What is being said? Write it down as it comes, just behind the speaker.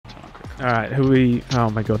Alright, who we...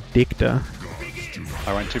 Oh my god, Dicta.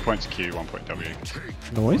 I went 2 points Q, 1 point W.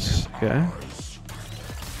 Noise? Okay.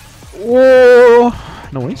 Whoa!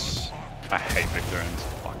 Noise. I hate Victor in this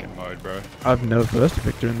fucking mode, bro. I've never versed a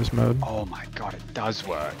Victor in this mode. Oh my god, it does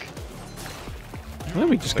work. Let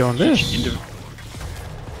me just go on this.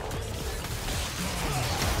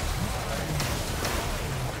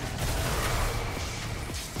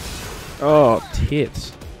 Oh,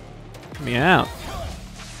 tits. Get me out.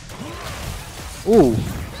 Ooh.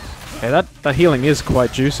 Okay, that healing is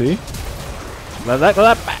quite juicy. Let that go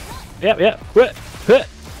back. Yep.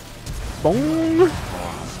 Bong.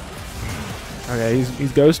 Okay,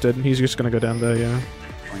 he's ghosted. He's just gonna go down there, yeah.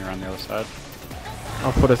 Going around the other side.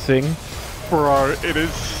 I'll put a thing. Bro, it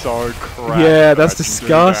is so crap. Yeah, that's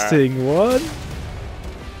disgusting. What?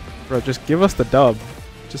 Bro, just give us the dub.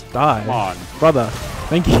 Just die. Come on. Brother.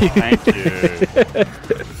 Thank you. Thank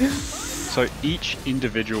you. So each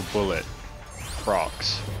individual bullet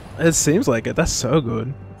procs. It seems like it. That's so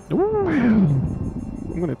good. Ooh.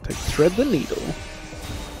 I'm gonna thread the needle.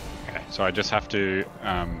 Okay, so I just have to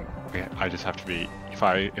I just have to be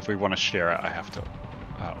if we want to share it, I have to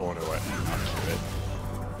auto it and not do it.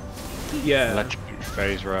 Yeah. Electric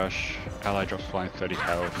phase rush. Ally drops flying 30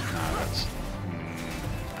 health. No, that's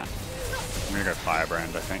nah. I'm gonna go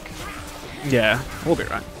firebrand, I think. Yeah, we'll be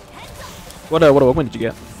right. What weapon did you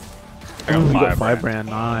get? I got you got firebrand. firebrand.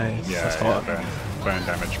 Nice. Yeah, That's hot. burn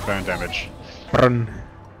damage, burn damage. Burn.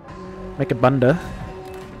 Make a bunda.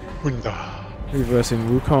 Winda. Reversing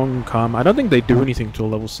Wukong, Karma. I don't think they do anything till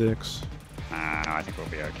level 6. Nah, I think we'll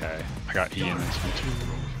be okay. I got E in this one too.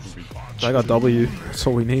 So I got W. That's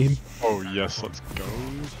all we need. Oh yes, let's go.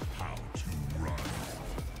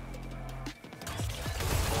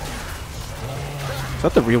 Is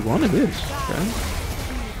that the real one? It is. Okay.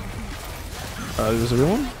 Is this a real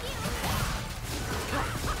one?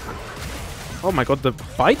 Oh my god, the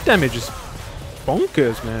bite damage is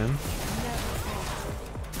bonkers, man.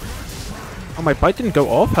 Oh, my bite didn't go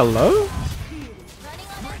off? Hello?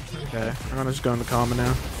 Okay, I'm gonna just go into Karma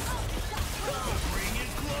now.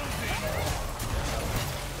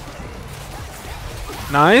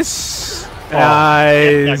 Nice! Oh,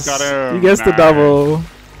 nice! I got him. He gets the double.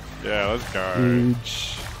 Yeah, let's go.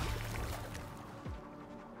 Huge.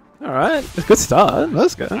 Alright, it's a good start.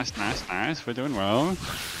 Let's go. Nice. We're doing well.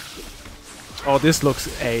 Oh, this looks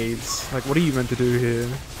AIDS. Like, what are you meant to do here?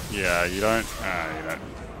 Yeah, you don't.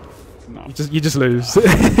 No. You just lose.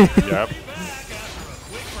 Yep.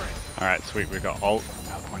 Alright, sweet. We got ult,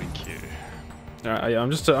 one in Q. Alright,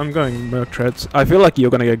 yeah, I'm going Merc Treads. I feel like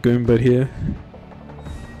you're gonna get Goomba'd here.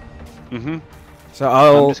 So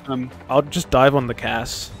I'll just dive on the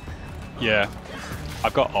Cass. Yeah.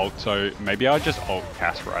 I've got ult, so maybe I'll just ult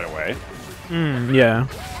Cass right away. Yeah.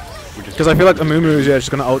 Because I feel like Amumu is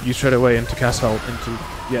just gonna ult you straight away into Cass ult into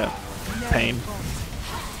pain.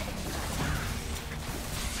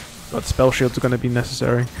 But spell shields are gonna be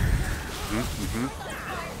necessary.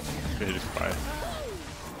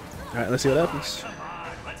 Alright, let's see what happens.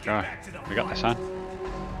 Go. We got this, huh?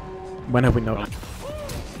 When have we not?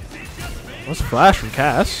 What's flash from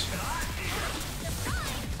Cass?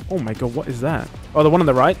 Oh my god, what is that? Oh, the one on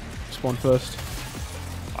the right? Spawn first.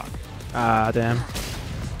 Fuck. Ah, damn.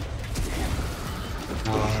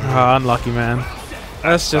 Ah, unlucky, man.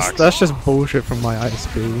 That's just bullshit from my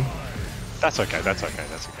ISP. That's okay.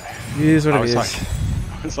 It is what it is. I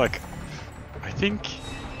was like, I think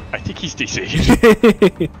he's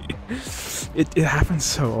DC. It happens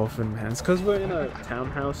so often, man. It's because we're in a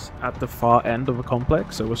townhouse at the far end of a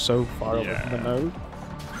complex, so we're so far away from the node.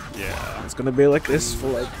 Yeah. It's gonna be like this for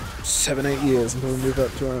like 7-8 years until we move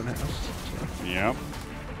up to our own house. Yep.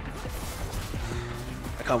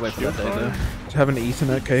 I can't wait for that day though. To have an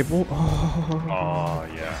Ethernet cable. Oh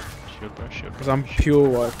yeah. Should. Because I'm pure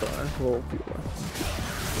Wi-Fi. Well, pure Wi-Fi.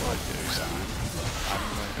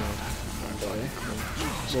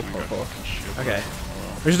 Okay.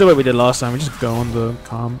 We should do what we did last time. We just go on the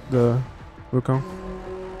Wukong.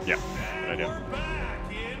 Yeah. Good idea.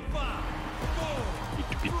 Need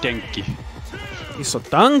to be tanky. He's so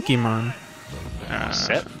tanky, man.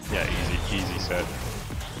 Set? Yeah, easy set.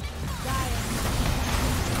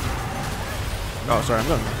 Oh, sorry, I'm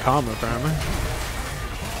going Karma apparently.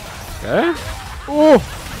 Okay. Oh!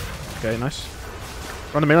 Okay, nice.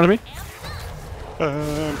 Run to me.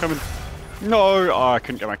 I'm coming. No! Oh, I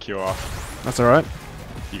couldn't get my Q off. That's alright.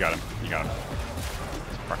 You got him. Let's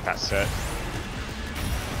rock that set.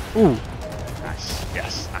 Ooh. Nice.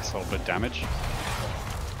 Yes, that's a little bit of damage.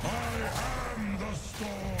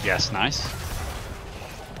 Yes, nice.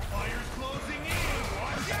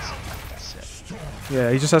 That's it.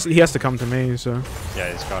 Yeah, he has to come to me, so.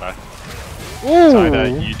 Yeah, he's gotta. Ooh! It's either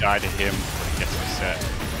you die to him or he gets reset.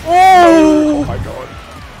 Oh! Oh my god.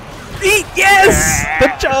 Yes! The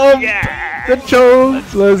jump! Yeah! The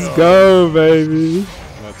jump! Let's go, baby.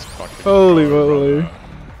 Let's fucking Holy go, moly.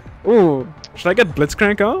 Ooh. Should I get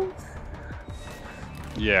Blitzcrank on?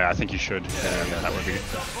 Yeah, I think you should. Yeah, that would be good.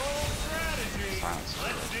 Silence.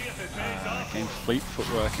 Gain fleet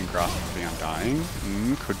footwork and grasp of the undying.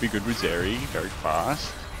 Could be good with Zeri, very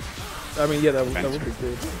fast. I mean, yeah, that would be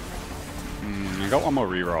good. I got one more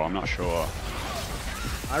reroll, I'm not sure.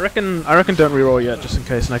 I reckon don't reroll yet, just in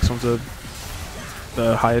case next one's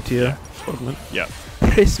the higher tier augment. Yeah.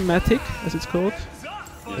 Prismatic, as it's called.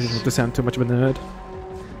 I didn't Yes. want to sound too much of a nerd.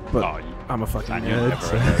 But Oh, I'm a fucking and you're nerd.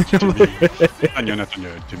 never a nerd to me. And you're not a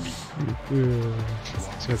nerd to me.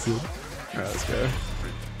 That's it. Alright, let's go.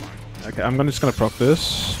 Okay, I'm just gonna proc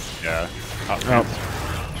this. Yeah. Oh.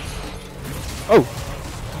 Oh!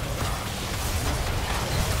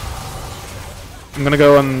 I'm gonna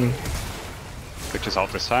go on... Victor's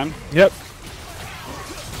ult this time? Yep.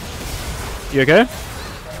 You okay?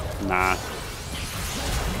 Nah.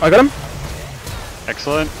 I got him!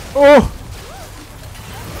 Excellent. Oh!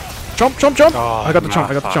 Chomp, chomp, chomp! Oh, I got the nah, chomp,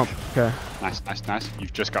 I got the fuck. chomp. Okay. Nice, nice, nice.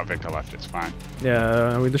 You've just got Victor left, it's fine.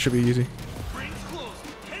 Yeah, I mean, this should be easy.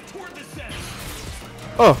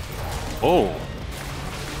 Oh! Oh!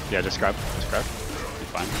 Yeah, just grab. Just grab. You're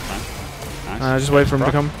fine, you're fine. Nice. Just wait for him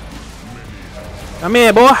to come. Come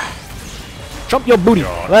here, boy! Chomp your booty!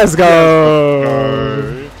 God. Let's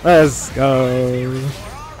go! Let's go!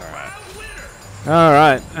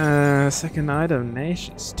 Alright. Alright, second item,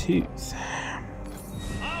 Nation's Tooth.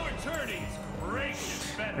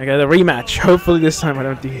 Okay, the rematch. Hopefully this time I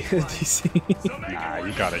don't DC. Nah,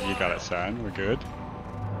 you got it, son. We're good.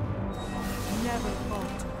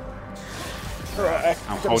 Alright,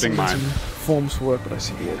 I'm holding mine. Forms for work, but I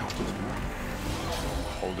see it.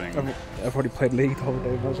 Holding. I've already played League the whole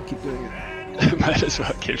day, might as well keep doing it. Might as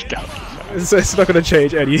well keep going. It's not gonna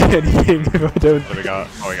change anything if I don't. What we got?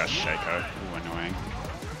 Oh, we got Shaco. Ooh, annoying.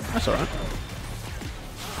 That's alright.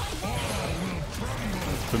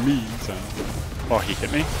 For me, son. Oh, he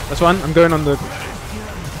hit me. That's fine, I'm going on the...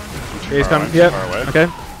 Yeah, he's coming. Yeah. Yeah, okay.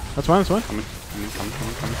 That's fine, that's fine. Coming.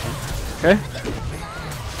 Okay.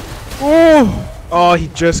 Oh! Oh, he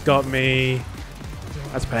just got me.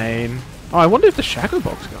 That's pain. Oh, I wonder if the Shaco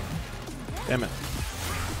box got me. Damn it.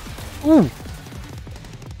 Ooh!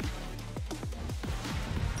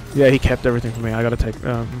 Yeah, he kept everything for me. I gotta take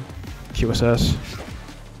QSS.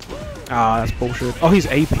 Ah, that's bullshit. Oh, he's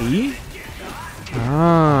AP?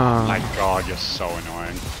 Ah. My god, you're so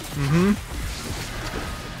annoying. Mm-hmm.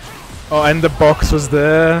 Oh, and the box was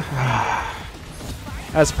there.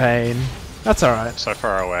 That's pain. That's alright. So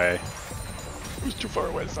far away. It was too far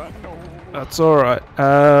away, son. No. That's alright.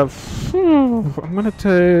 I'm gonna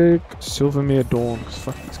take Silvermere Dawn, because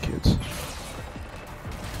fuck these kids.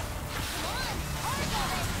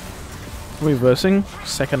 Reversing,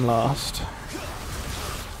 second last.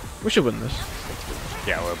 We should win this.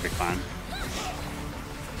 Yeah, we'll be fine.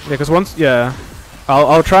 Yeah, because once, yeah.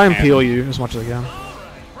 I'll try and peel you as much as I can.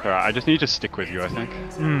 Alright, I just need to stick with you, I think.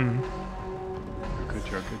 Hmm.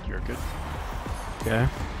 You're good. Okay,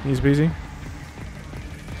 he's busy.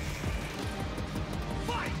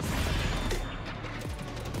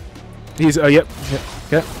 He's, yep,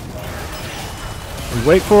 okay. We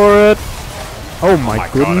wait for it. Oh my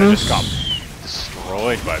God, goodness. I just got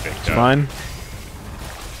destroyed by Victor. It's fine.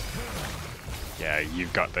 Yeah,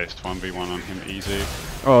 you've got this 1v1 on him easy.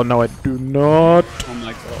 Oh no, I do not. Oh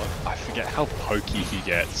my god, I forget how pokey he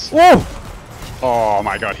gets. Whoa! Oh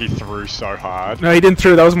my god, he threw so hard. No, he didn't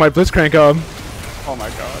throw. That was my Blitzcrank arm. Oh my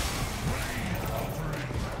god.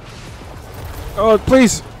 Oh,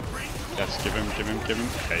 please. Yes, give him. Okay,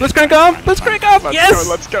 Blitzcrank arm! Blitzcrank arm! Yes!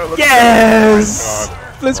 Let's go. Yes! Oh my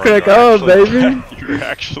god. Blitzcrank Bro, arm, baby! You're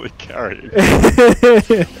actually carrying.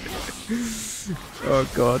 Oh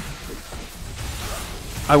god.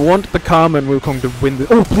 I want the Karma and Wukong to win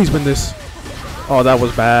this. Oh, please win this. Oh, that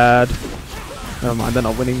was bad. Never mind, they're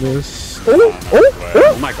not winning this.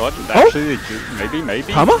 Oh my god, actually they do.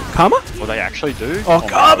 Maybe. Karma? Well, they actually do. Oh,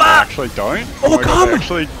 Karma! They actually don't. Oh, my God, Karma! they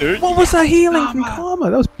actually do. What was that healing from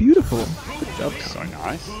Karma? That was beautiful. Good job. So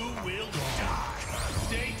nice.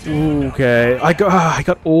 Okay, I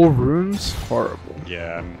got all runes. Horrible.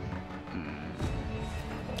 Yeah.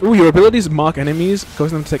 Ooh, your abilities mark enemies,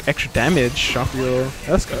 causing them to take extra damage. Shuffle your...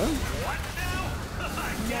 Let's go.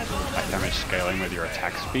 Attack damage scaling with your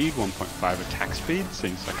attack speed, 1.5 attack speed,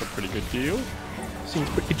 seems like a pretty good deal. Seems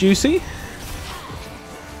pretty juicy.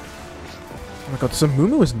 Oh my god, so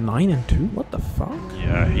Mumu is 9-2? What the fuck?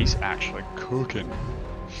 Yeah, he's actually cooking.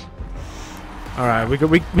 Alright,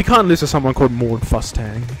 we can't lose to someone called Maud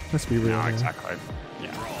Fustang. Let's be real. No, here. exactly.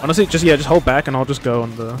 Yeah. Honestly, just hold back and I'll just go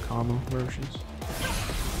on the Karma, wherever she is.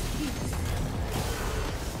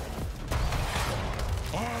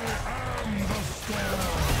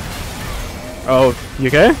 Oh, you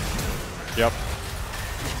okay? Yep.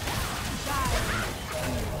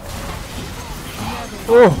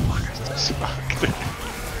 Oh, That's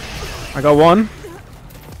fucked. I got one.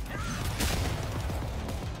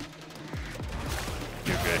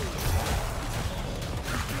 You're good.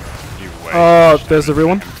 You wait. Oh, there's the real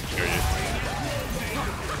one.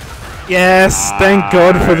 Yes, thank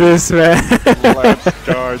God for this, man. Let's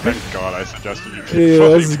go. Thank God I suggested you keep Yeah,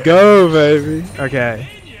 let's go, baby. Okay.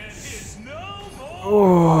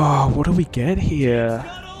 Oh, what do we get here?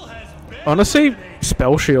 Honestly,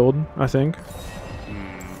 Spell Shield, I think.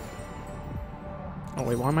 Oh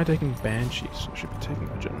wait, why am I taking Banshees? I should be taking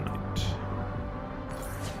Legend Knight.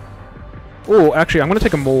 Oh, actually, I'm gonna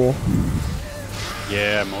take a Maul.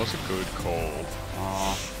 Yeah, Maul's a good call.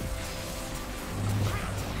 Oh.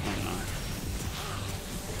 I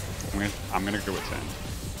don't know. I'm gonna go with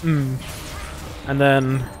 10. And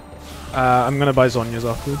then I'm gonna buy Zonya's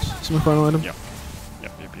afterwards. It's my final item. Yep.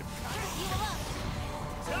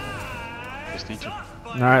 Just need to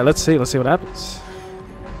Alright, let's see what happens.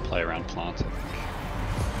 play around plants, I think.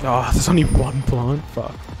 Oh, there's only one plant.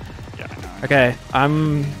 Fuck. Yeah, I know. Okay,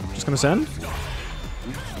 I'm just gonna send.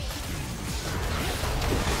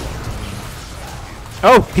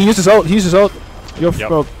 Oh, he used his ult. You're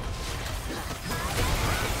Yep. oh,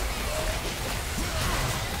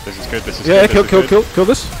 This is good, this is yeah, good. kill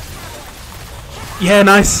this. Yeah,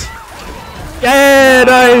 nice. Yeah,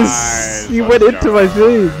 nice. You went Let's into go. my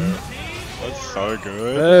thing. That's so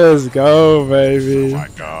good. Let's go, Oh baby. my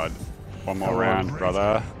god. One more round,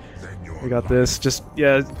 brother. We got this. Just,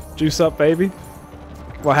 yeah, juice up, baby.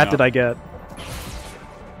 What hat Yeah. did I get?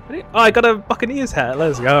 Oh, I got a Buccaneers hat.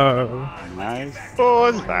 Let's go. Nice. Oh,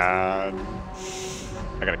 what's that?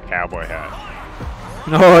 I got a cowboy hat.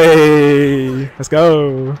 Oi. Let's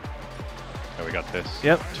go. So we got this.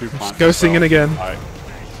 Yep. 2 plants. Go as singing well. again.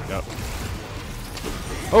 Yep.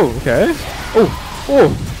 Oh, okay.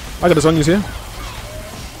 Oh. I got a Zonya's here.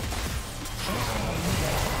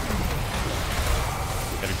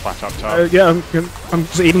 Getting flash up top. Yeah, I'm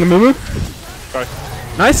just eating the Mumu. Go.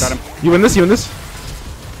 Nice. Got him. You win this.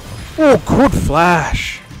 Oh, good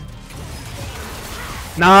flash.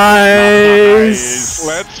 Nice.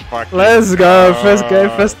 Let's go. First game,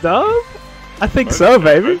 first dub? I think so,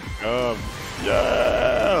 baby.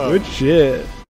 Yeah. Good shit.